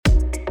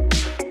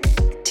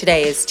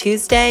Today is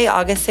Tuesday,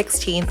 August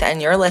 16th,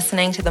 and you're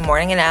listening to the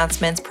morning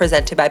announcements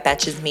presented by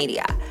Betches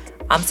Media.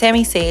 I'm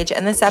Sammy Sage,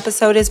 and this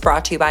episode is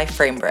brought to you by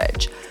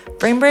FrameBridge.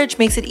 FrameBridge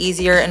makes it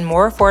easier and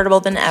more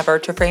affordable than ever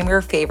to frame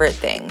your favorite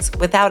things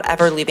without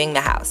ever leaving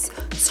the house.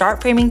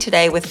 Start framing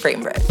today with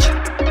FrameBridge.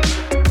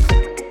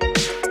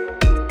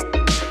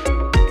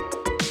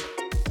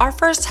 Our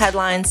first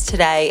headlines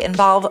today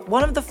involve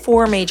one of the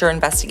four major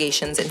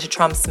investigations into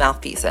Trump's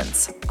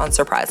malfeasance,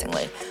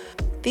 unsurprisingly.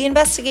 The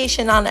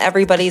investigation on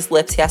everybody's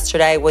lips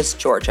yesterday was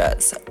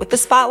Georgia's, with the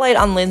spotlight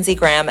on Lindsey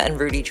Graham and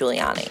Rudy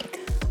Giuliani.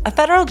 A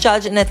federal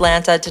judge in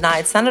Atlanta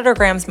denied Senator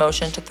Graham's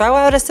motion to throw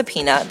out a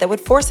subpoena that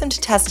would force him to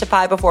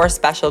testify before a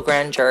special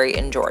grand jury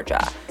in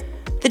Georgia.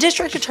 The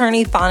district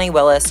attorney, Fani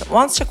Willis,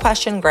 wants to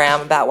question Graham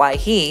about why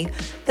he,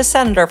 the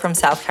senator from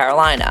South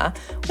Carolina,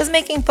 was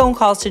making phone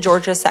calls to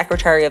Georgia's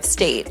Secretary of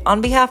State on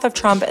behalf of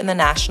Trump in the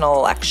national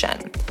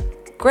election.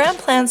 Graham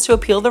plans to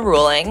appeal the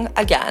ruling,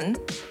 again,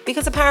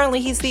 because apparently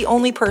he's the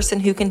only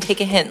person who can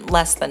take a hint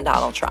less than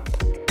Donald Trump.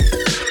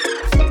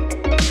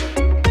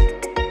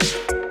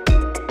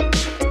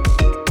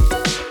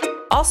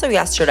 Also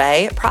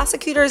yesterday,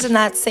 prosecutors in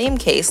that same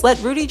case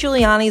let Rudy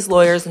Giuliani's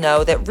lawyers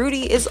know that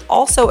Rudy is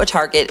also a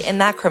target in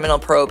that criminal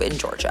probe in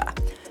Georgia.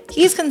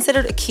 He's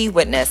considered a key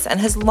witness and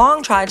has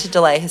long tried to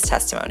delay his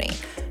testimony,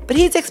 but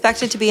he's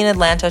expected to be in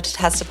Atlanta to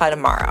testify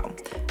tomorrow,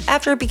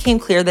 after it became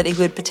clear that he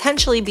would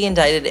potentially be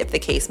indicted if the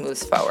case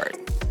moves forward.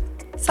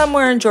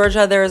 Somewhere in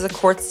Georgia, there is a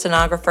court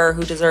stenographer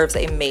who deserves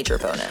a major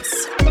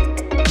bonus.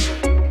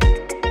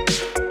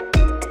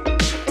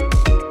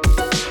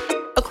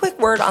 A quick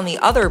word on the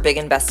other big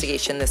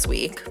investigation this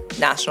week,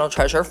 National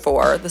Treasure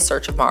 4, the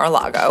search of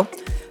Mar-a-Lago.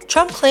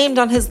 Trump claimed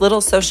on his little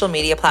social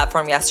media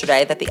platform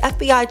yesterday that the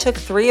FBI took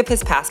 3 of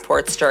his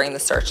passports during the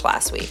search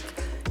last week.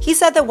 He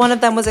said that one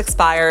of them was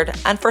expired,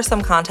 and for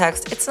some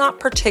context, it's not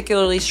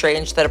particularly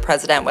strange that a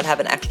president would have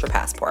an extra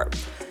passport,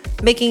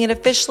 making it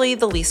officially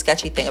the least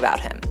sketchy thing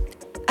about him.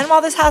 And while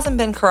this hasn't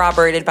been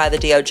corroborated by the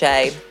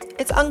DOJ,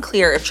 it's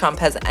unclear if Trump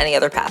has any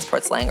other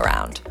passports laying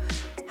around.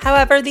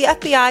 However, the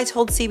FBI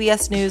told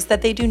CBS News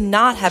that they do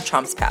not have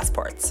Trump's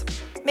passports.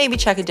 Maybe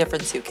check a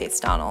different suitcase,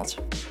 Donald.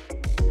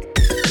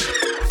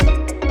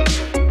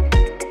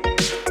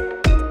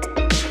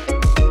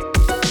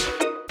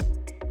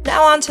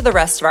 Now on to the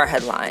rest of our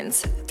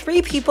headlines.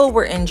 3 people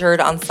were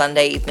injured on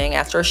Sunday evening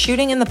after a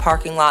shooting in the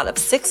parking lot of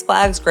Six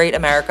Flags Great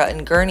America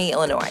in Gurnee,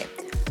 Illinois.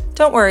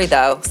 Don't worry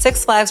though,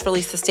 Six Flags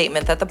released a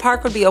statement that the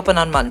park would be open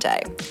on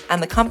Monday,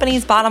 and the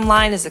company's bottom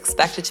line is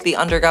expected to be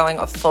undergoing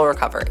a full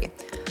recovery.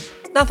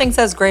 Nothing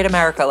says Great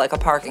America like a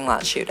parking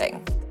lot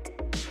shooting.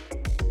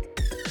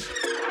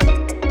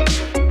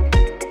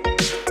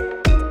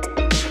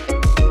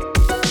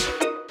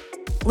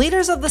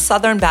 Leaders of the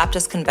Southern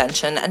Baptist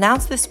Convention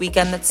announced this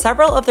weekend that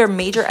several of their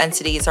major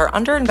entities are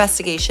under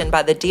investigation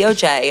by the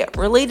DOJ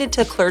related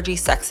to clergy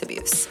sex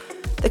abuse.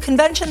 The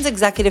convention's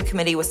executive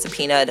committee was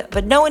subpoenaed,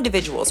 but no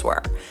individuals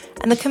were,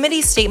 and the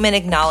committee's statement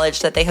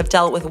acknowledged that they have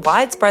dealt with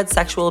widespread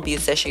sexual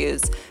abuse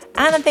issues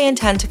and that they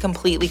intend to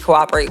completely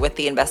cooperate with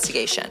the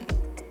investigation.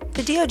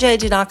 The DOJ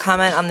did not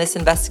comment on this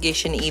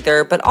investigation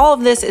either, but all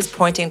of this is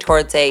pointing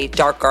towards a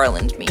Dark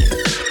Garland meme.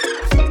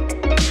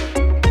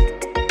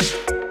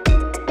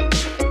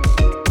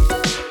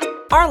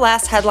 Our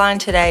last headline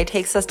today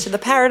takes us to the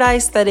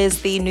paradise that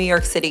is the New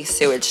York City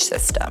sewage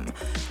system,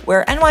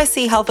 where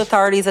NYC health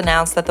authorities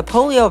announced that the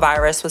polio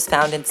virus was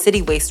found in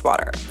city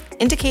wastewater,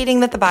 indicating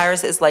that the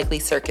virus is likely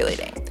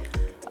circulating.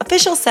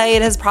 Officials say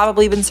it has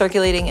probably been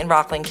circulating in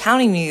Rockland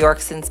County, New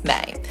York since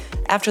May,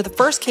 after the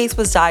first case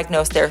was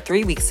diagnosed there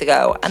 3 weeks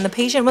ago and the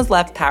patient was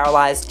left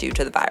paralyzed due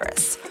to the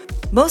virus.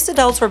 Most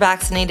adults were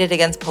vaccinated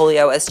against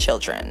polio as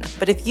children,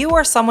 but if you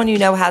or someone you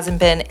know hasn't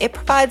been, it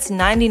provides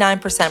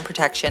 99%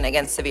 protection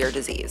against severe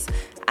disease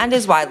and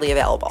is widely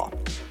available.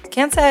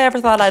 Can't say I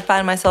ever thought I'd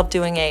find myself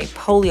doing a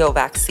polio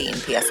vaccine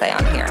PSA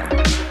on here.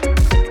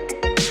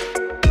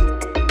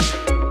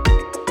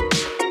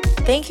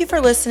 Thank you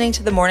for listening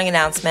to the morning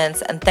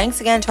announcements, and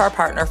thanks again to our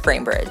partner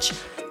FrameBridge.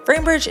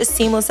 FrameBridge is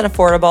seamless and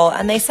affordable,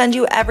 and they send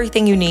you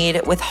everything you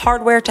need with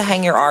hardware to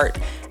hang your art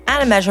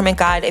and a measurement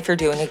guide if you're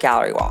doing a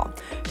gallery wall.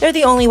 They're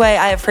the only way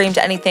I have framed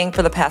anything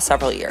for the past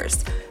several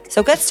years.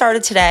 So get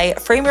started today,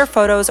 frame your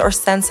photos, or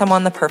send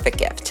someone the perfect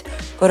gift.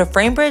 Go to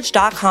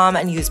framebridge.com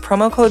and use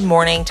promo code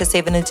MORNING to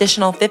save an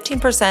additional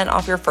 15%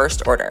 off your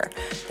first order.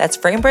 That's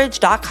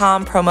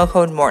framebridge.com, promo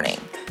code MORNING.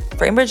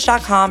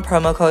 Framebridge.com,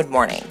 promo code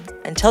MORNING.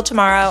 Until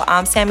tomorrow,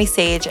 I'm Sammy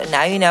Sage, and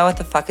now you know what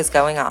the fuck is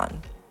going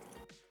on.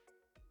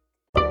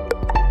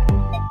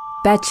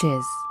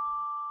 Betches.